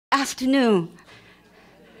Afternoon.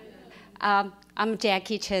 I'm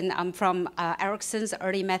Jie-Qi Chen. I'm from Erikson's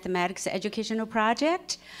Early Mathematics Educational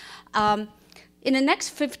Project. In the next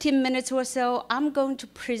 15 minutes or so, I'm going to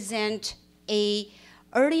present a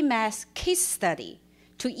early math case study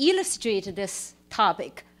to illustrate this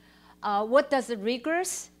topic. What does the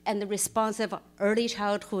rigorous and the responsive early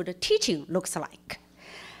childhood teaching looks like?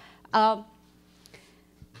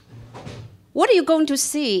 What you're going to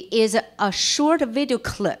see is a short video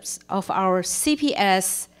clips of our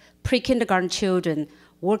CPS pre-kindergarten children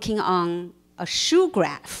working on a shoe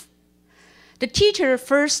graph. The teacher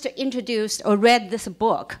first introduced or read this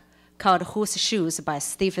book called Whose Shoes by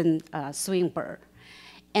Stephen Swinburne.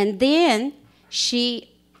 And then she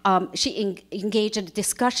engaged in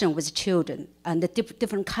discussion with children on the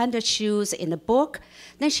different kinds of shoes in the book.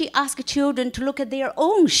 Then she asked children to look at their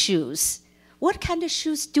own shoes. What kind of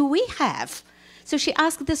shoes do we have? So she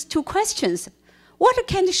asked these two questions. What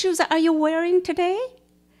kind of shoes are you wearing today?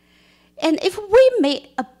 And if we made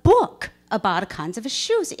a book about kinds of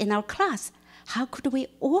shoes in our class, how could we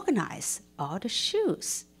organize all the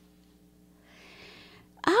shoes?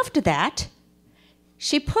 After that,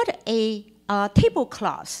 she put a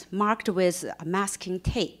tablecloth marked with masking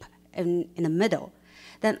tape in the middle,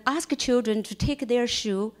 then asked children to take their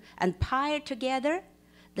shoe and pile it together,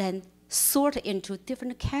 then sort into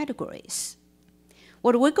different categories.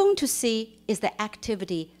 What we're going to see is the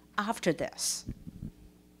activity after this.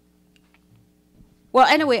 Well,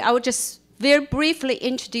 anyway, I will just very briefly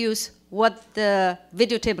introduce what the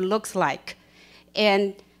videotape looks like.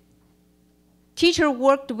 And teacher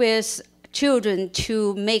worked with children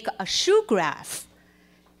to make a shoe graph,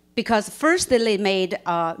 because first they made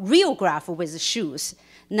a real graph with shoes.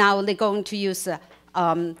 Now they're going to use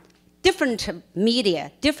different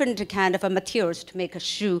media, different kind of materials to make a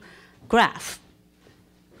shoe graph.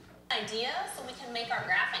 Idea so we can make our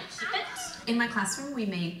graph and keep it. In my classroom, we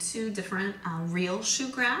made two different real shoe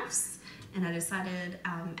graphs, and I decided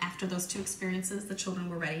after those two experiences, the children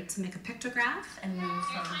were ready to make a pictograph and move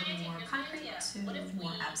from a little more concrete to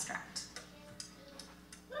more abstract.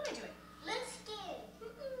 What am I doing? Let's do.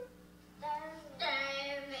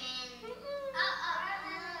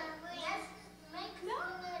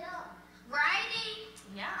 Writing.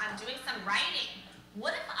 Yeah, I'm doing some writing.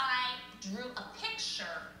 What if I drew a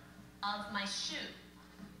picture of my shoe?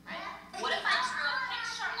 Right? What if I drew a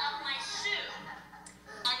picture of my shoe,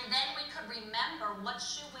 and then we could remember what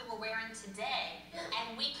shoe we were wearing today,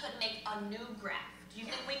 and we could make a new graph? Do you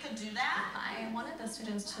think we could do that? I wanted the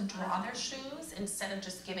students to draw their shoes instead of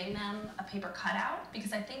just giving them a paper cutout,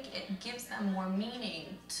 because I think it gives them more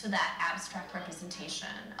meaning to that abstract representation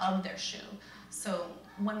of their shoe. So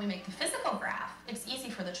when we make the physical graph, it's easy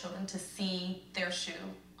for the children to see their shoe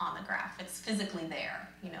on the graph. It's physically there.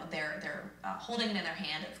 You know, they're holding it in their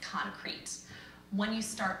hand. It's concrete. When you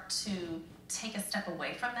start to take a step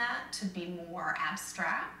away from that to be more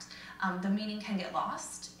abstract, the meaning can get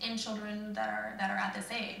lost in children that are at this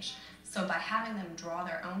age. So by having them draw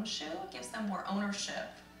their own shoe, it gives them more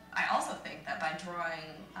ownership. I also think that by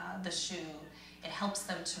drawing the shoe, it helps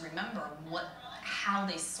them to remember how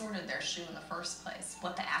they sorted their shoe in the first place,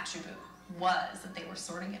 what the attribute was that they were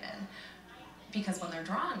sorting it in. Because when they're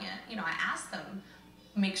drawing it, you know, I ask them,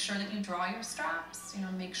 make sure that you draw your straps, you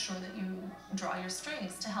know, make sure that you draw your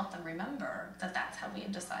strings to help them remember that that's how we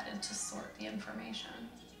had decided to sort the information.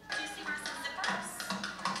 Do you see where some zippers?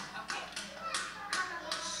 Okay.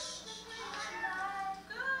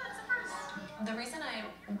 Good, zippers. The reason I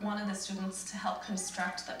wanted the students to help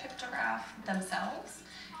construct the pictograph themselves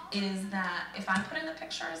is that if I'm putting the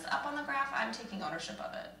pictures up on the graph, I'm taking ownership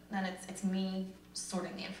of it. Then it's me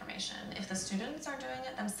sorting the information. If the students are doing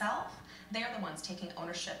it themselves, they're the ones taking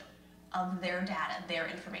ownership of their data, their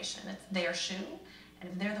information. It's their shoe, and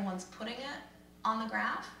if they're the ones putting it on the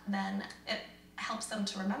graph, then it helps them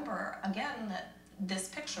to remember, again, that this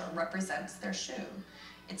picture represents their shoe.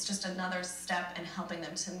 It's just another step in helping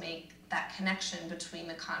them to make that connection between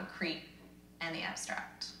the concrete and the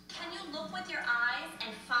abstract. Can you look with your eyes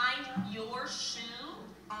and find your shoe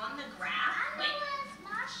on the graph? Wait.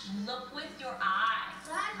 Look with your eyes.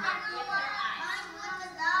 Look with your eyes.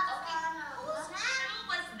 Okay. Whose shoe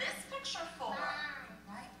was this picture for?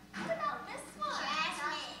 Right. What about this one?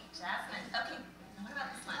 Jasmine. Okay. Now what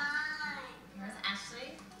about this one? Yours,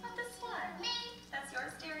 Ashley. What about this one? Me. That's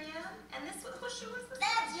yours, Darian. And this one, whose shoe was this?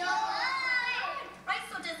 That's yours. Right.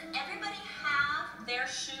 So does everybody have their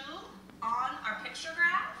shoe on our picture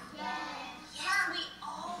graph? Yes. Yes, we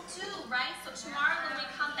all do, right? So tomorrow when we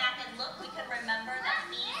come back and look, we can remember that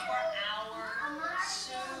these were our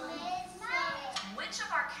shoes. Which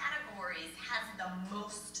of our categories has the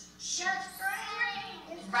most shoes? Just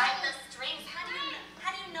green. Right, the strings. How do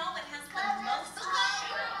you know it has the most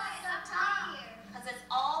shoes? Because it's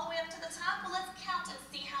all the way up to the top. Well, let's count and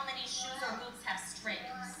see how many shoes or boots have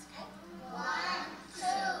strings. 1, 2,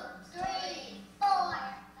 3, 4,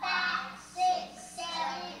 5, 6,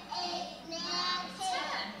 7, 8, 9,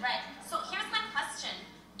 10. Right. So here's my question.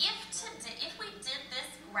 If we did this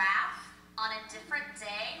graph on a different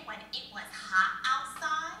day when it was hot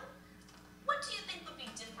outside, what do you think would be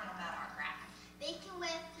different about our graph? They can wear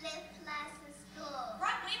flip-flops to school.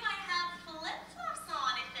 Right, we might have flip-flops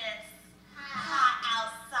on if it's hot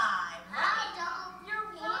outside. Right. You're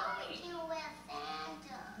right. We can wear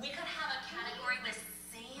sandals. We could have a category with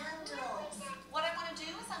sandals. What I want to do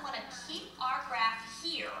is I want to keep our graph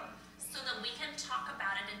here so that we can talk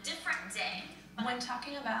about it a different day. When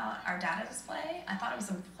talking about our data display, I thought it was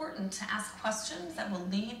important to ask questions that will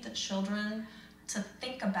lead the children to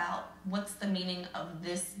think about what's the meaning of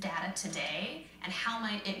this data today and how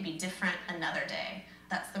might it be different another day.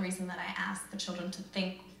 That's the reason that I asked the children to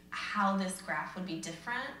think how this graph would be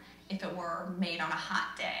different if it were made on a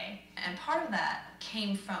hot day. And part of that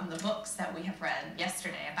came from the books that we have read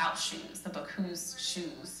yesterday about shoes. The book Whose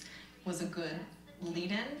Shoes was a good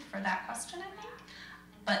lead-in for that question, I think.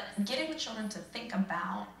 But getting the children to think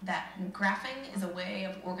about that graphing is a way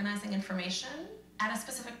of organizing information at a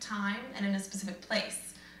specific time and in a specific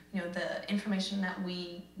place. You know, the information that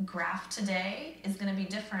we graph today is going to be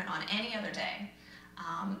different on any other day.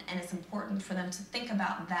 And it's important for them to think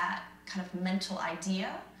about that kind of mental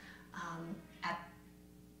idea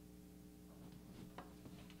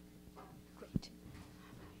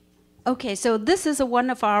Okay, so this is one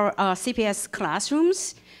of our CPS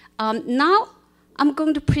classrooms. Now I'm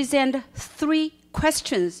going to present 3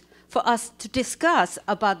 questions for us to discuss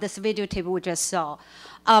about this videotape we just saw.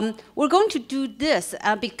 We're going to do this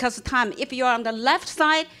because of time. If you're on the left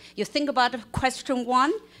side, you think about question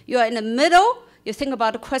 1. You're in the middle, you think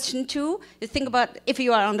about question 2. You think about, if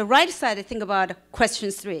you are on the right side, you think about question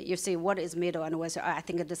 3. You say, what is middle and what's, I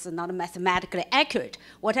think this is not mathematically accurate,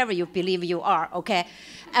 whatever you believe you are, okay?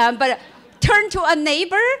 But turn to a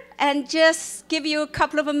neighbor and just give you a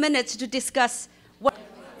couple of minutes to discuss what.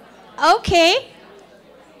 Okay,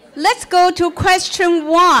 let's go to question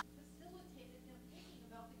 1.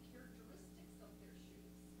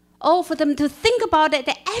 Oh, for them to think about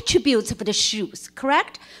the attributes of the shoes,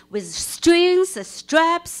 correct? With strings,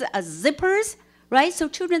 straps, zippers, right? So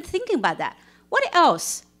children thinking about that. What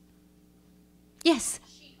else? Yes?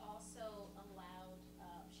 She also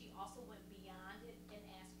went beyond it and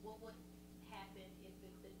asked what would happen if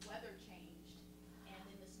the weather changed, and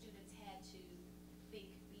then the students had to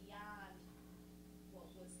think beyond what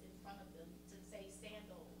was in front of them to say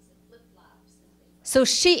sandals and flip-flops and things like that. So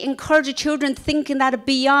she encouraged children thinking that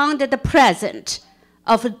beyond the present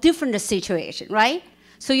of a different situation, right?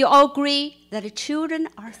 So you all agree that the children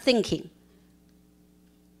are thinking.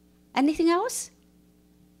 Anything else?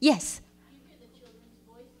 Yes? You hear the children's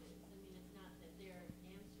voices. I mean, it's not that they're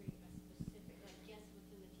answering a specific, I guess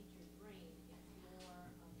within the teacher's brain, it's more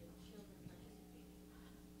of the children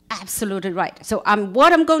participating. Absolutely right. So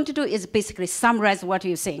what I'm going to do is basically summarize what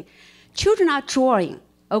you're saying. Children are drawing,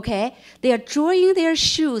 okay? They are drawing their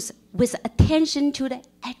shoes with attention to the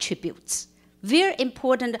attributes. Very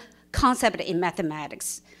important concept in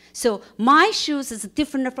mathematics. So my shoes is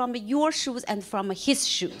different from your shoes and from his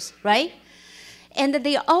shoes, right? And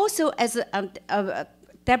they also, as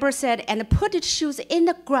Deborah said, and put the shoes in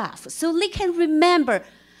the graph so they can remember,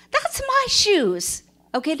 that's my shoes.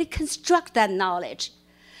 Okay, they construct that knowledge.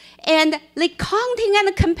 And they counting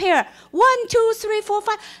and compare, 1, 2, 3, 4,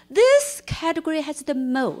 5. This category has the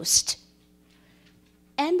most.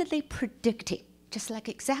 And they predicting, just like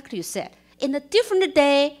exactly you said. In a different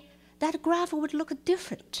day, that graph would look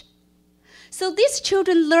different. So these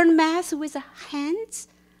children learn math with hands,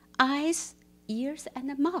 eyes, ears, and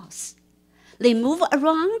a mouth. They move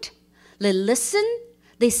around, they listen,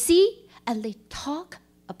 they see, and they talk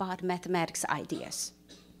about mathematics ideas.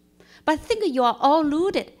 But I think you are all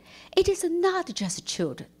alluded. It is not just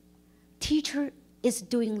children. Teacher is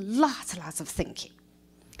doing lots of thinking.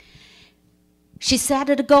 She set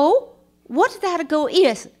the goal. What that goal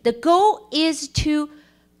is? The goal is to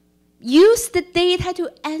use the data to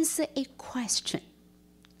answer a question.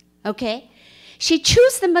 Okay? She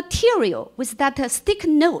chose the material with that stick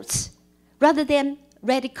notes rather than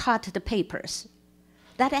ready cut the papers.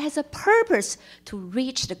 That has a purpose to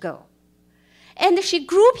reach the goal. And she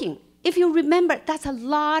grouping. If you remember, that's a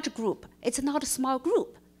large group. It's not a small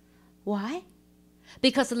group. Why?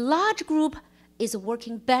 Because a large group is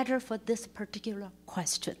working better for this particular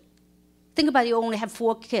question. Think about it, you only have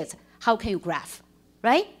 4 kids. How can you graph,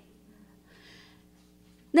 right?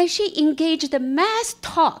 Then she engaged the math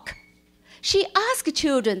talk. She asked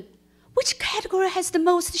children, which category has the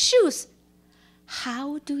most shoes?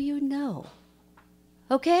 How do you know?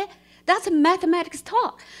 Okay? That's a mathematics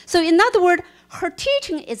talk. So in other words, her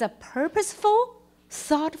teaching is a purposeful,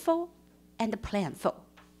 thoughtful, and planful.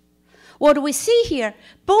 What we see here,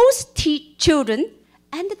 both children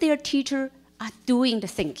and their teacher are doing the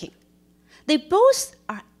thinking. They both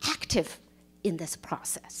are active in this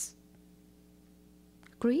process.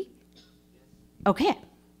 Agree? Okay.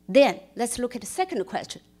 Then let's look at the second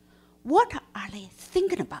question. What are they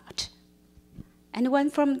thinking about? Anyone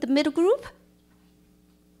from the middle group?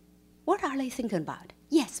 What are they thinking about?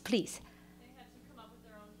 Yes, please. They had to come up with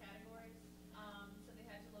their own categories. So they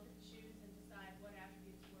had to look at the shoes and decide what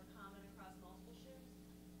attributes were common across multiple shoes.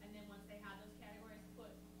 And then once they had those categories,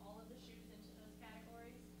 put all of the shoes into those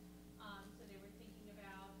categories. So they were thinking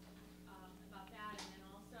about that, and then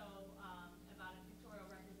also about a pictorial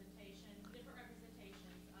representation, different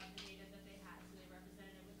representations of the data that they had. So they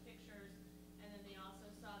represented it with pictures, and then they also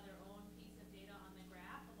saw their own piece of data on the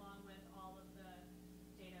graph along with all of the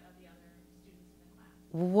data of the other students in the class.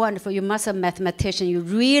 Wonderful. You must be a mathematician. You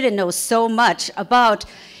really know so much about,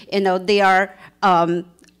 they are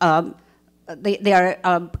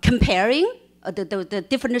comparing the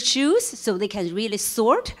different shoes so they can really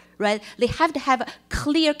sort, right? They have to have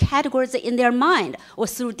clear categories in their mind or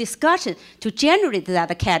through discussion to generate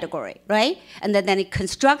that category, right? And then they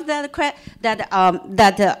construct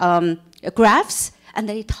graphs and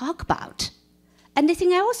they talk about.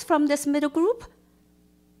 Anything else from this middle group?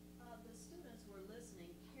 The students were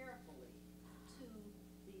listening carefully to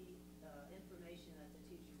the information that the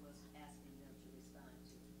teacher was asking them to respond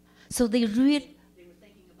to. So they really... They were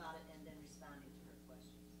thinking about it and then responding to her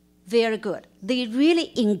questions. Very good. They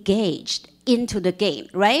really engaged into the game,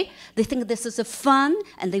 right? They think this is a fun,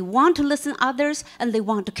 and they want to listen to others, and they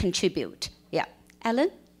want to contribute. Yeah.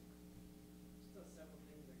 Alan? Several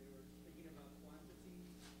things that they were thinking about: quantity,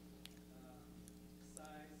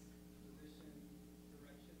 size, position,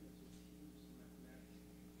 direction, which is huge in mathematics.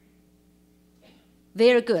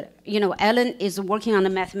 Very good. Alan is working on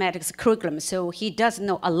the mathematics curriculum, so he does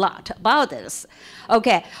know a lot about this.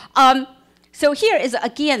 Okay. So here is,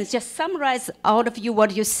 again, just summarize out of you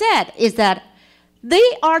what you said, is that they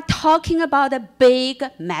are talking about the big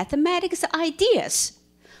mathematics ideas.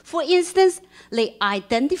 For instance, they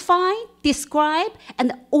identify, describe,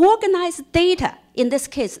 and organize data, in this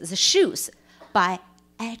case, the shoes, by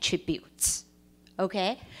attributes.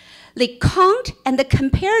 Okay? They count and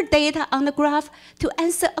compare data on the graph to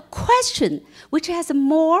answer a question, which has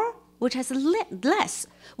more, which has less,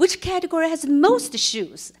 which category has the most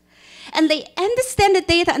shoes. And they understand the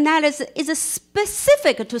data analysis is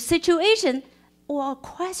specific to situation or a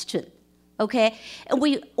question, okay? And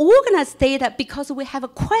we organize data because we have a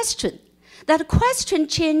question. That question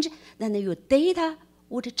change, then your data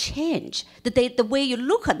would change. The way you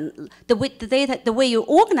look at the data, the way you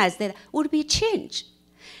organize data would be changed.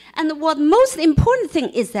 And what most important thing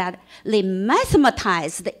is that they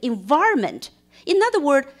mathematize the environment. In other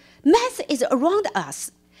words, math is around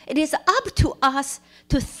us. It is up to us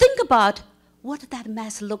to think about what that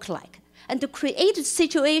math looks like and to create a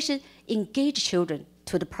situation, engage children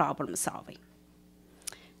to the problem solving.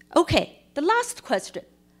 Okay, the last question.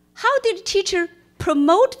 How did the teacher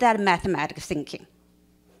promote that mathematical thinking?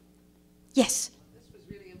 Yes? This was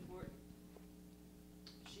really important.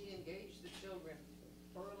 She engaged the children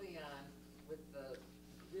early on with the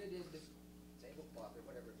grid in the tablecloth or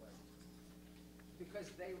whatever it was. Because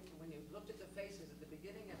when you looked at the faces at the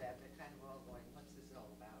beginning of that, they're kind of all going, what's this all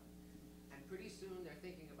about? And pretty soon they're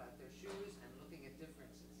thinking about their shoes and looking at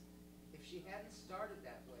differences. If she hadn't started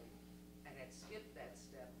that way and had skipped that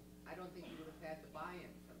step, I don't think you would have had the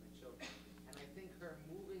buy-in from the children. And I think her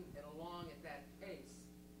moving it along at that pace,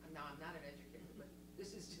 and now I'm not an educator, but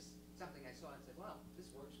this is just something I saw and said, wow, this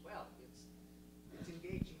works well. It's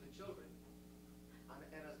engaging the children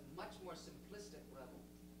at a much more simplistic level.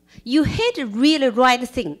 You hit the really right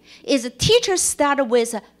thing. Is a teacher start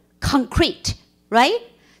with concrete, right?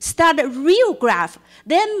 Start a real graph,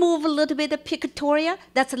 then move a little bit of pictorial.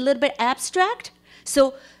 That's a little bit abstract.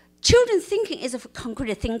 So children thinking is a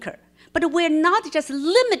concrete thinker. But we're not just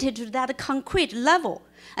limited to that concrete level.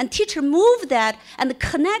 And teacher move that and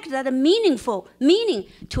connect that meaningful meaning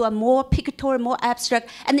to a more pictorial, more abstract,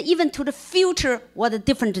 and even to the future, what a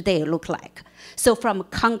different day look like. So from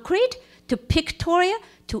concrete to pictorial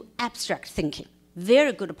to abstract thinking.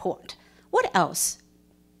 Very good point. What else?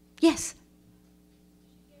 Yes?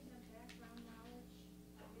 She gave them background knowledge,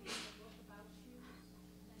 reading a book about shoes,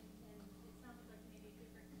 and it sounds like maybe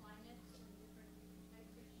different climates and different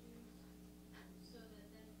types of shoes, so that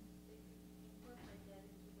then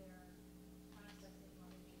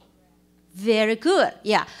Very good,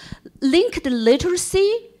 yeah. Linked literacy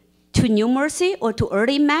to numeracy or to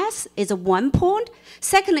early math is one point.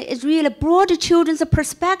 Secondly, it really broad children's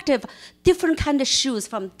perspective, different kind of shoes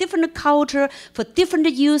from different culture, for different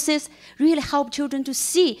uses, really help children to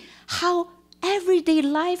see how everyday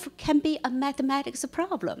life can be a mathematics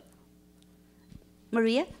problem.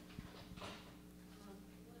 Maria?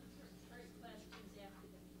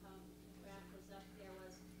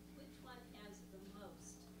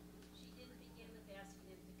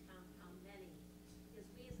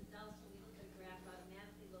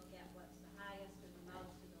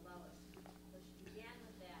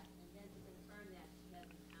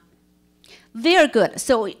 Very good.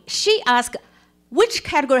 So she asked, which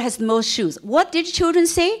category has the most shoes? What did children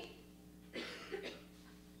say?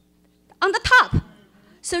 On the top.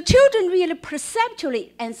 So children really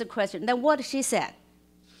perceptually answer the question. Then what she said?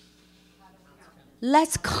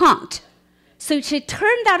 Let's count. So she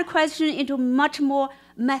turned that question into much more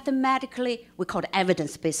mathematically, we call it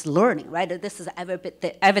evidence-based learning, right? This is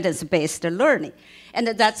evidence-based learning. And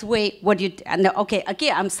that's way what you, and okay,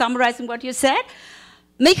 again, I'm summarizing what you said.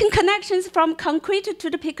 Making connections from concrete to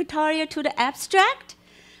the pictorial to the abstract.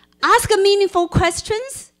 Ask meaningful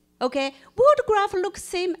questions, okay? Would the graph look the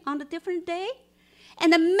same on a different day?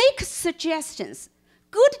 And then make suggestions.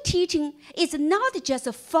 Good teaching is not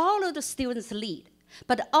just follow the student's lead,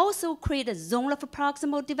 but also create a zone of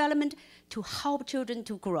proximal development to help children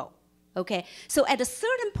to grow, okay? So at a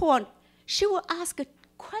certain point, she will ask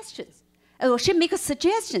questions, or she make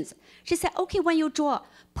suggestions. She said, okay, when you draw,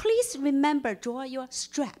 please remember, draw your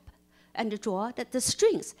strap and draw the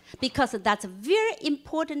strings, because that's very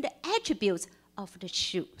important attributes of the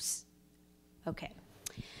shoes. Okay.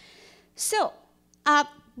 So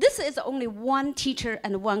this is only one teacher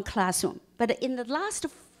and one classroom. But in the last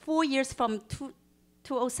 4 years, from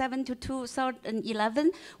 2007 to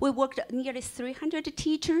 2011, we worked nearly 300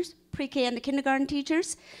 teachers, pre-K and kindergarten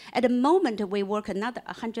teachers. At the moment, we work another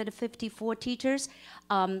 154 teachers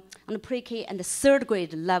on the pre-K and the third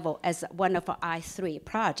grade level as one of our I3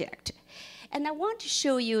 project. And I want to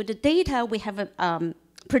show you the data we have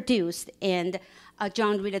produced, and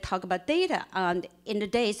John really talked about data in the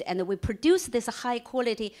days, and we produce this high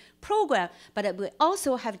quality program, but we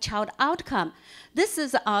also have child outcome. This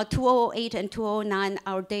is 2008 and 2009,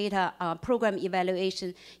 our data program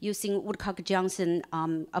evaluation using Woodcock-Johnson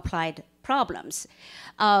applied problems.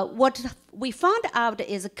 What we found out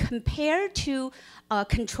is compared to a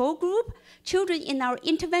control group, children in our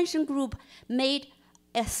intervention group made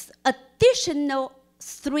an additional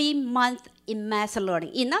 3 months in math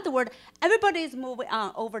learning. In other words, everybody is moving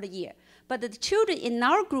on over the year. But the children in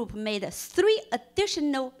our group made 3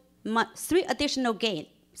 additional month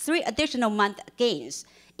gains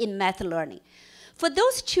in math learning. For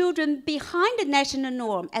those children behind the national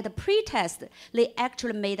norm at the pre-test, they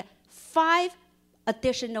actually made 5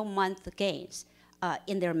 additional month gains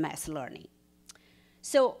in their math learning.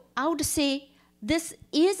 So I would say this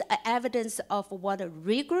is evidence of what a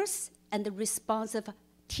rigorous and responsive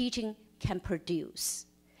teaching can produce.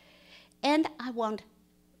 And I want to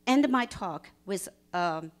end my talk with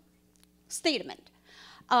a statement.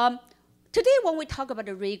 Today, when we talk about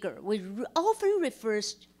the rigor, we often refer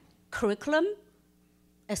to curriculum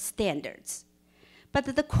as standards.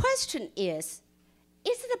 But the question is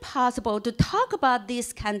it possible to talk about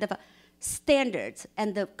these kind of standards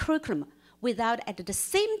and the curriculum without at the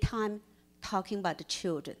same time talking about the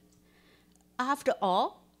children? After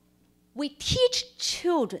all, we teach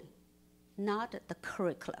children, not the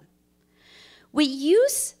curriculum. We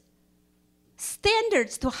use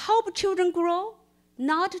standards to help children grow,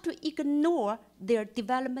 not to ignore their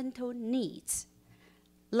developmental needs.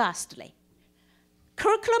 Lastly,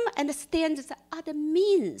 curriculum and standards are the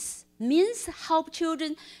means. Means help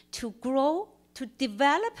children to grow, to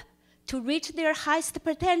develop, to reach their highest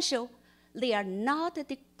potential. They are not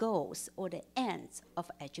the goals or the ends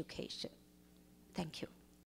of education. Thank you.